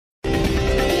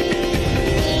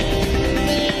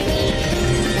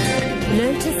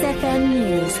FM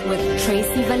News with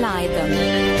Tracy Valaydham.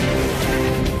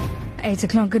 8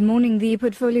 o'clock, good morning. The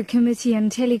Portfolio Committee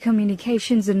on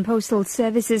Telecommunications and Postal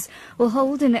Services will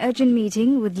hold an urgent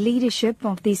meeting with leadership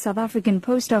of the South African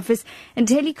Post Office and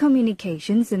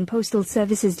Telecommunications and Postal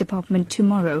Services Department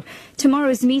tomorrow.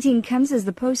 Tomorrow's meeting comes as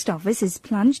the Post Office is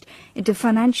plunged into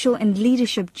financial and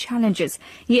leadership challenges.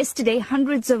 Yesterday,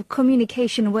 hundreds of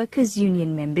Communication Workers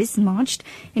Union members marched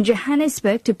in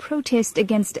Johannesburg to protest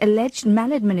against alleged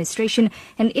maladministration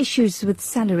and issues with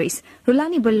salaries.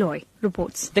 Rulani Baloy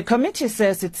reports. The committee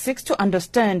says it seeks to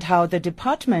understand how the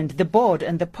department, the board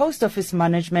and the post office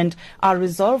management are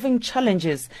resolving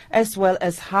challenges, as well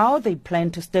as how they plan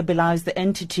to stabilize the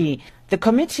entity. The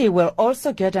committee will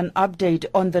also get an update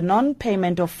on the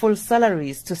non-payment of full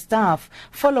salaries to staff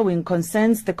following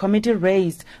concerns the committee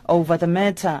raised over the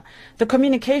matter. The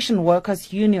Communication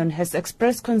Workers Union has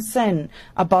expressed concern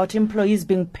about employees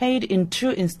being paid in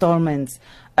 2 installments.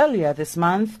 Earlier this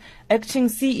month, acting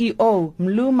CEO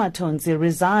Mlu Matonzi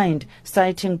resigned,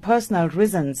 citing personal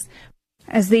reasons.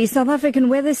 As the South African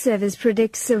Weather Service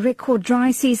predicts a record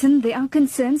dry season, there are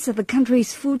concerns that the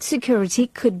country's food security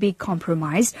could be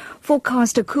compromised.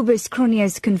 Forecaster Kubus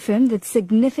Cronje confirmed that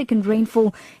significant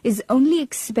rainfall is only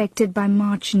expected by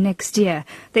March next year.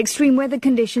 The extreme weather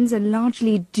conditions are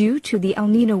largely due to the El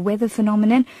Nino weather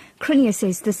phenomenon. Cronje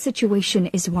says the situation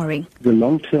is worrying. The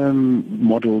long-term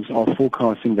models are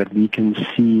forecasting that we can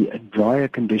see drier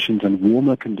conditions and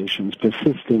warmer conditions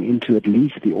persisting into at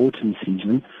least the autumn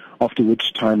season, after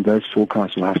which time those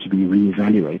forecasts will have to be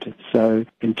re-evaluated. So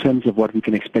in terms of what we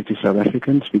can expect as South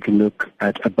Africans, we can look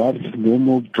at above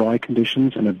normal dry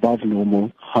conditions and above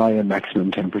normal higher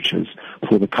maximum temperatures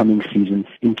for the coming season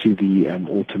into the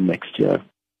autumn next year.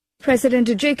 President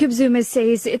Jacob Zuma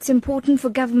says it's important for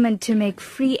government to make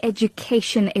free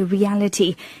education a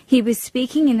reality. He was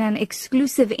speaking in an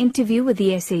exclusive interview with the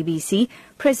SABC.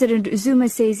 President Zuma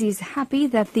says he's happy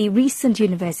that the recent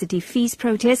university fees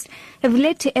protests have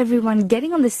led to everyone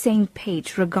getting on the same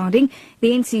page regarding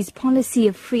the NC's policy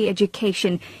of free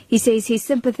education. He says he's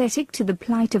sympathetic to the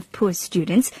plight of poor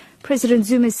students. President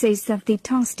Zuma says that the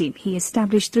task team he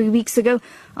established 3 weeks ago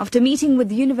after meeting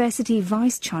with university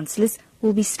vice-chancellors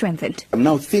will be strengthened. I'm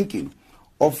now thinking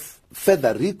of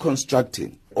further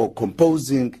reconstructing or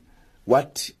composing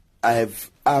what I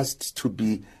have asked to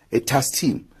be a task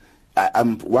team.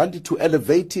 I'm wanting to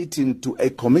elevate it into a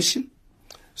commission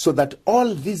so that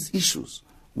all these issues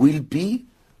will be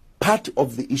part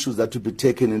of the issues that will be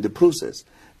taken in the process.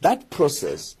 That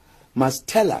process must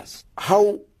tell us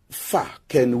how far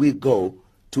can we go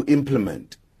to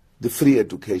implement the free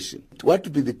education. What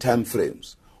will be the time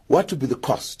frames? What will be the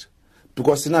cost?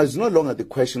 Because now it's no longer the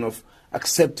question of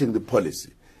accepting the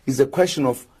policy. It's a question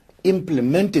of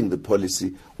implementing the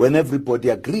policy when everybody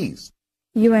agrees.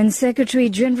 UN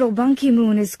Secretary-General Ban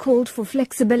Ki-moon has called for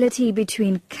flexibility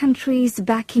between countries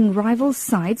backing rival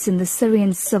sides in the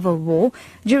Syrian civil war.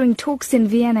 During talks in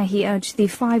Vienna, he urged the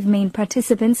 5 main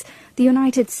participants, the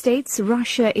United States,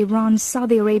 Russia, Iran,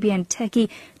 Saudi Arabia and Turkey,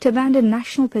 to abandon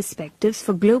national perspectives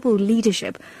for global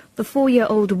leadership. The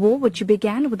 4-year-old war, which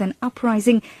began with an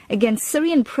uprising against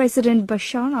Syrian President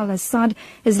Bashar al-Assad,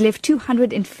 has left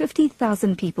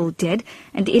 250,000 people dead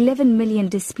and 11 million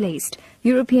displaced.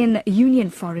 European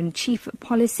Union Foreign Chief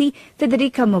Policy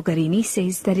Federica Mogherini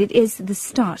says that it is the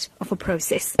start of a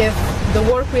process. If the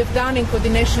work we have done in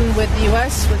coordination with the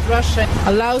US, with Russia,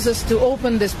 allows us to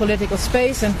open this political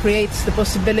space and creates the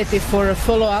possibility for a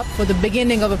follow-up, for the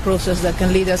beginning of a process that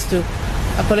can lead us to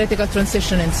a political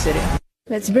transition in Syria.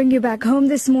 Let's bring you back home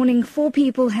this morning. 4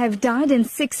 people have died and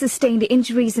 6 sustained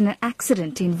injuries in an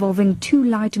accident involving 2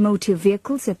 light motor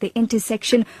vehicles at the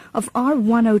intersection of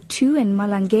R102 and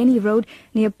Malangeni Road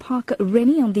near Park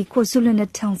Rennie on the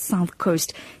KwaZulu-Natal South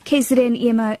Coast. KZN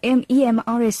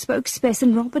EMRS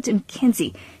spokesperson Robert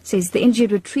Mckenzie says the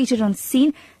injured were treated on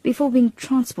scene before being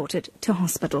transported to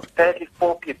hospital.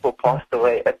 34 people passed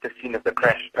away at the scene of the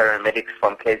crash. Paramedics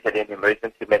from KZN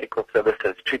Emergency Medical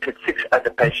Services treated 6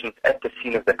 other patients at the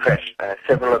scene of the crash.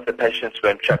 Several of the patients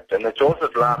were trapped, and the jaws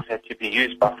of life had to be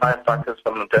used by firefighters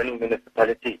from Ndoni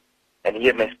municipality and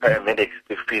EMS paramedics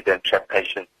to free the trapped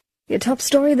patients. Your top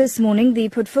story this morning, the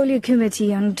Portfolio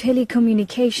Committee on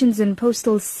Telecommunications and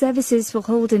Postal Services will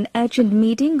hold an urgent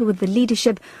meeting with the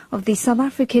leadership of the South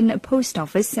African Post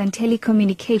Office and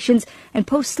Telecommunications and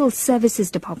Postal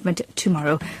Services Department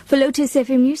tomorrow. For Lotus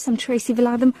FM News, I'm Tracy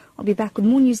Valaydham. I'll be back with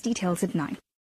more news details at 9.